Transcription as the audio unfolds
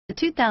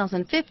The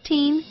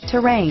 2015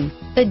 Terrain.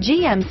 The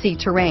GMC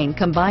Terrain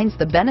combines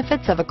the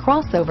benefits of a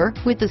crossover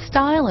with the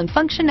style and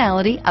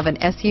functionality of an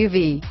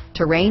SUV.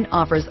 Terrain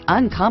offers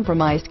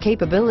uncompromised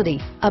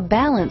capability, a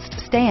balanced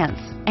stance,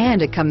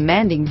 and a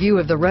commanding view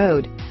of the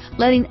road,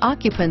 letting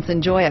occupants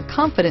enjoy a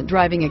confident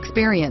driving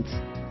experience.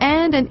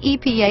 And an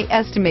EPA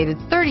estimated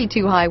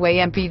 32 highway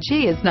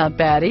MPG is not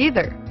bad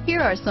either.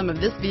 Here are some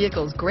of this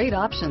vehicle's great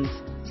options: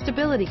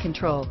 stability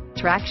control,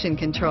 traction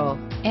control,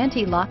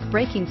 anti-lock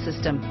braking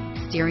system,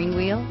 steering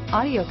wheel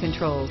audio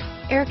controls,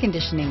 air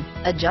conditioning,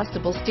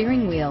 adjustable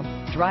steering wheel,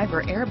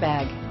 driver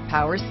airbag,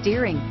 power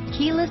steering,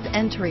 keyless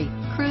entry,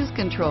 cruise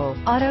control,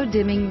 auto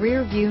dimming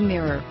rear view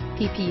mirror,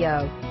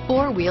 PPO,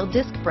 four-wheel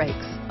disc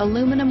brakes,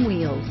 aluminum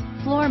wheels,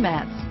 floor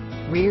mats,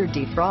 rear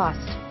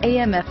defrost,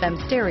 AM/FM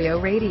stereo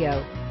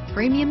radio,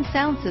 premium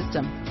sound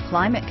system,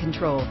 climate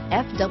control,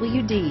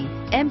 FWD,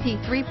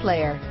 MP3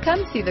 player.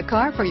 Come see the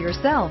car for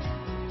yourself.